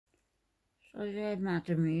So there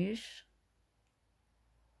Madam is,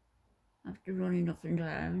 after running up and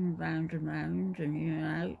down, round and round, and in and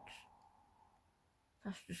out,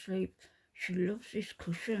 fast asleep. She loves this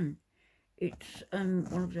cushion. It's one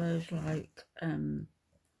of those like,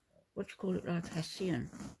 what do you call it, like Hessian,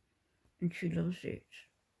 and she loves it.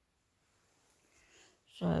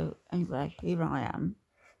 So anyway, here I am.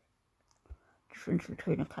 Difference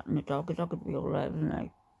between a cat and a dog would be all over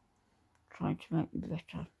me, trying to make me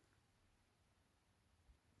better.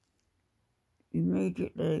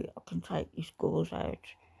 Immediately I can take this gauze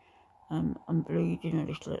out. I'm bleeding a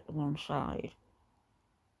little at the one side,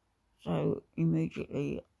 so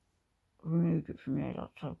immediately remove it from there.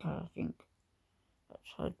 That's okay, I think. That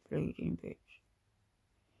side bleeding bit.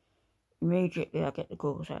 Immediately I get the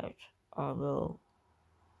gauze out, I will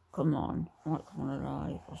come on, might come on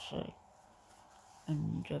alive, I'll see,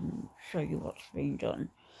 and show you what's been done,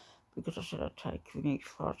 because I said I'd take you in each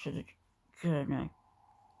part of the journey.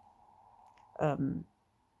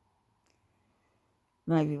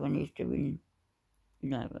 Maybe when he's doing,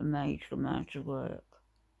 a major amount of work,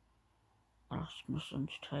 I'll ask my son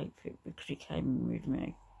to take it, because he came in with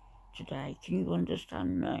me today. Can you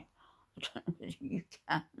understand me? I don't know whether you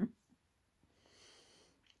can.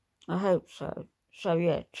 I hope so. So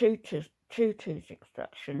yeah, two tooth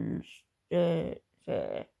extractions. There.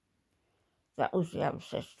 That was the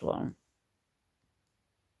abscessed one.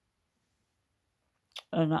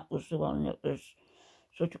 And that was the one that was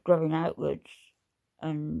sort of growing outwards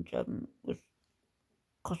and was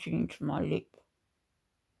cutting into my lip.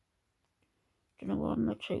 Don't know why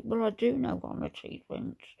my teeth, well, I do know why my teeth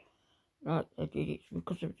went like they did. It's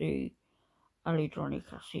because of the hyaluronic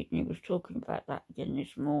acid, and he was talking about that again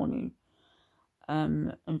this morning,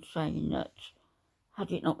 and saying that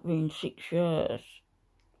had it not been 6 years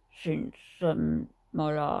since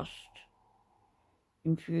my last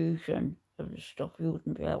infusion of the stuff, he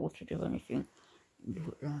wouldn't be able to do anything.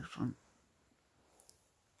 Do it light on.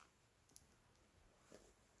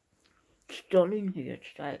 It's dull in here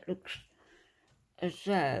today. It looks as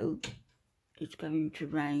though it's going to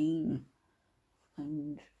rain,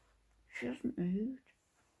 and she hasn't moved.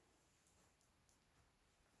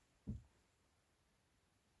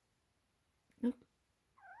 Look.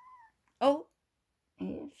 Oh,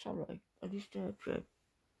 yeah, sorry, I disturbed you.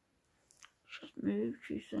 She hasn't moved.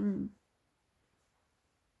 She's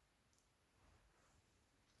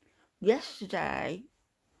yesterday,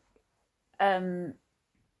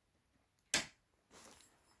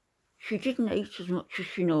 she didn't eat as much as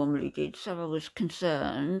she normally did, so I was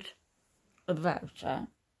concerned about her.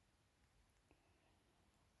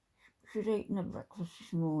 She'd eaten her breakfast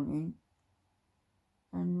this morning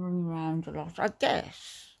and running around a lot. I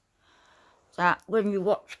guess that when you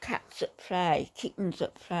watch cats at play, kittens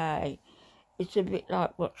at play, it's a bit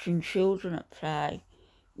like watching children at play.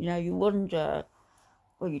 You wonder,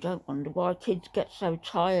 well, you don't wonder why kids get so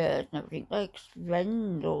tired and everything. They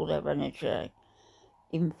expend all their energy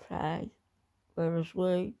in play, whereas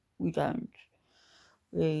we don't.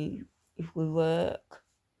 If we work,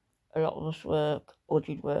 a lot of us work or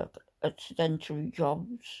did work at sedentary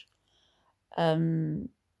jobs,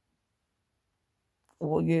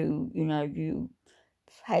 or you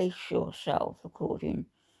pace yourself according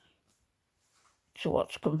to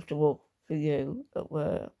what's comfortable for you at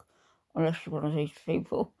work, unless you're one of these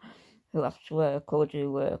people who have to work or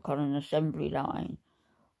do work on an assembly line.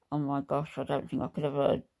 Oh my gosh, I don't think I could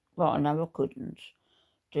ever, well, I know I couldn't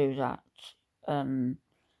do that,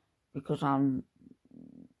 because I'm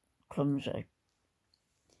clumsy.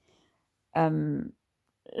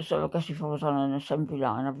 So I guess if I was on an assembly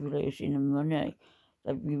line, I'd be losing the money.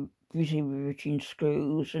 They'd be busy riveting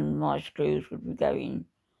screws, and my screws would be going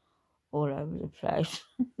all over the place.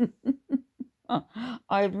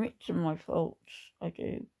 I admit to my faults, I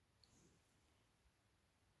do.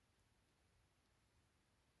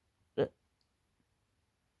 But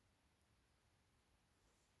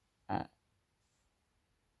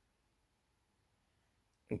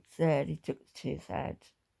it's there, he took the tooth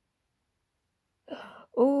out.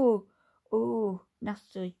 Oh,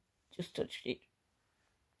 nasty. Just touched it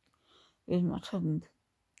with my tongue.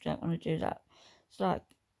 Don't want to do that. It's like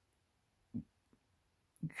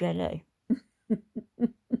jelly.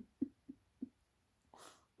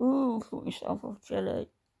 Ooh, put myself off jelly.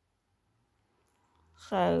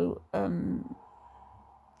 So, I'm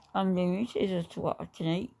limited as to what I can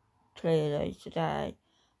eat, clearly, today.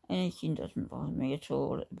 Anything doesn't bother me at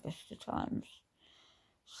all at the best of times.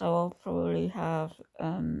 So I'll probably have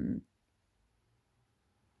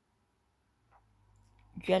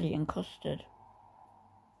jelly and custard.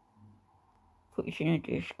 Put it in a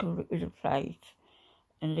dish, cover it with a plate,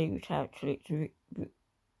 and leave it out till it's a bit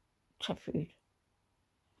tepid.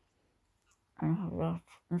 And have that.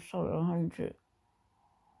 I'm sorry, I'm having to.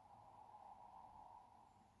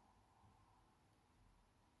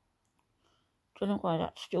 Don't know why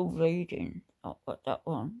that's still bleeding. Not like that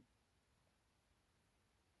one.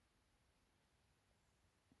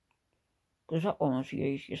 Because that one was the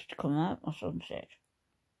easiest to come out, my son said.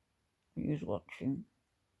 He was watching.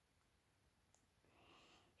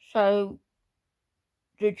 So,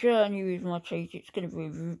 the journey with my teeth, it's going to be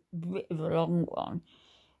a bit of a long one.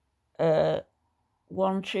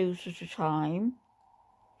 1 tooth at a time.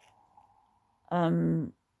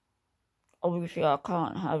 Obviously I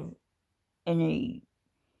can't have any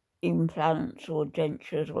implants or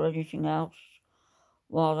dentures or anything else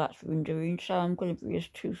while that's been doing, so I'm going to be as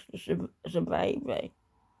toothless as a baby.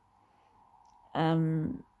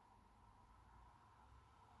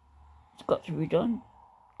 It's got to be done.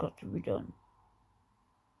 Got to be done.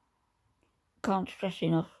 Can't stress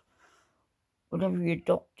enough, whenever your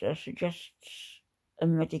doctor suggests a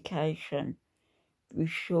medication, be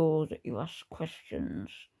sure that you ask questions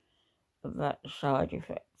about the side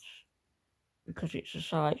effects, because it's the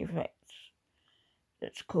side effects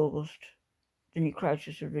that's caused the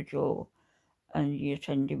necrosis of the jaw and the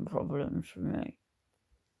attending problems for me.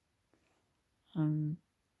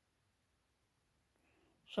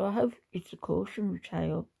 So I hope it's a cautionary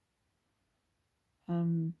tale.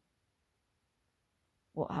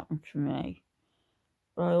 What happened to me,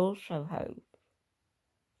 but I also hope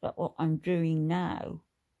that what I'm doing now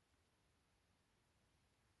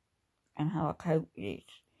and how I cope with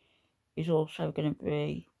it is also going to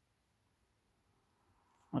be,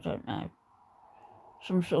 I don't know,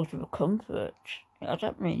 some sort of a comfort. I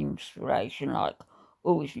don't mean inspiration like,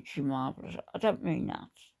 oh, isn't she marvellous? I don't mean that.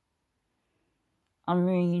 I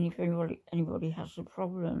mean, if anybody has the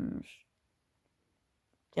problems,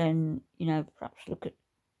 then, you know, perhaps look at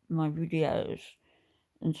my videos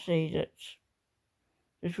and see that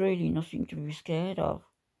there's really nothing to be scared of.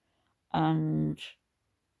 And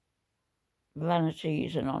vanity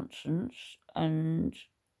is a nonsense, and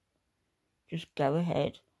just go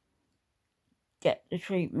ahead, get the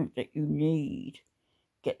treatment that you need,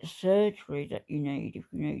 get the surgery that you need if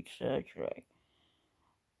you need surgery,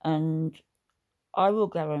 and I will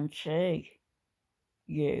guarantee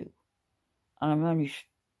you, and I'm only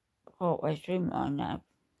partway through mine now,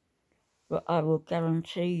 but I will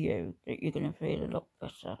guarantee you that you're going to feel a lot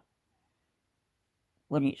better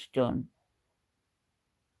when it's done.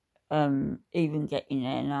 Even getting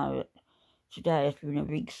there now, today has been a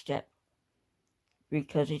big step,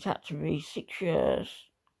 because it had to be 6 years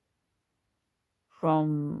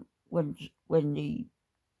from when the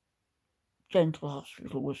dental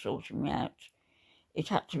hospital was sorting me out. It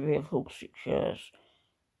had to be a full 6 years.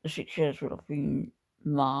 The 6 years would have been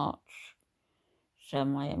March, so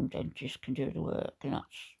my own dentist can do the work, and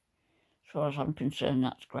that's, as far as I'm concerned,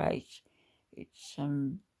 that's great. It's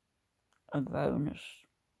a bonus.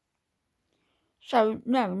 So,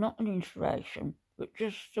 no, not an inspiration, but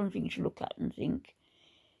just something to look at and think,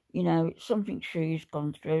 you know, it's something she's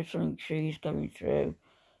gone through, something she's going through,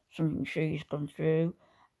 something she's gone through,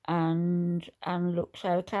 and looks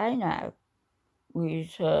okay now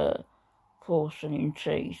with her porcelain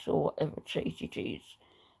teeth or whatever teeth it is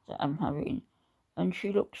that I'm having, and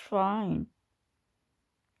she looks fine,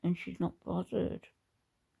 and she's not bothered.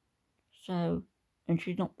 So, and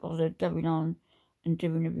she's not bothered going on and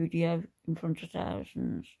doing a video in front of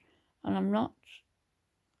thousands, and I'm not.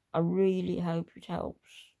 I really hope it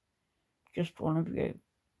helps just one of you.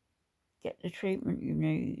 Get the treatment you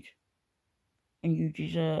need, and you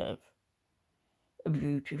deserve a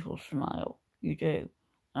beautiful smile. You do.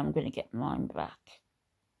 I'm going to get mine back.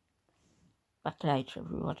 Back later,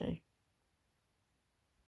 everybody.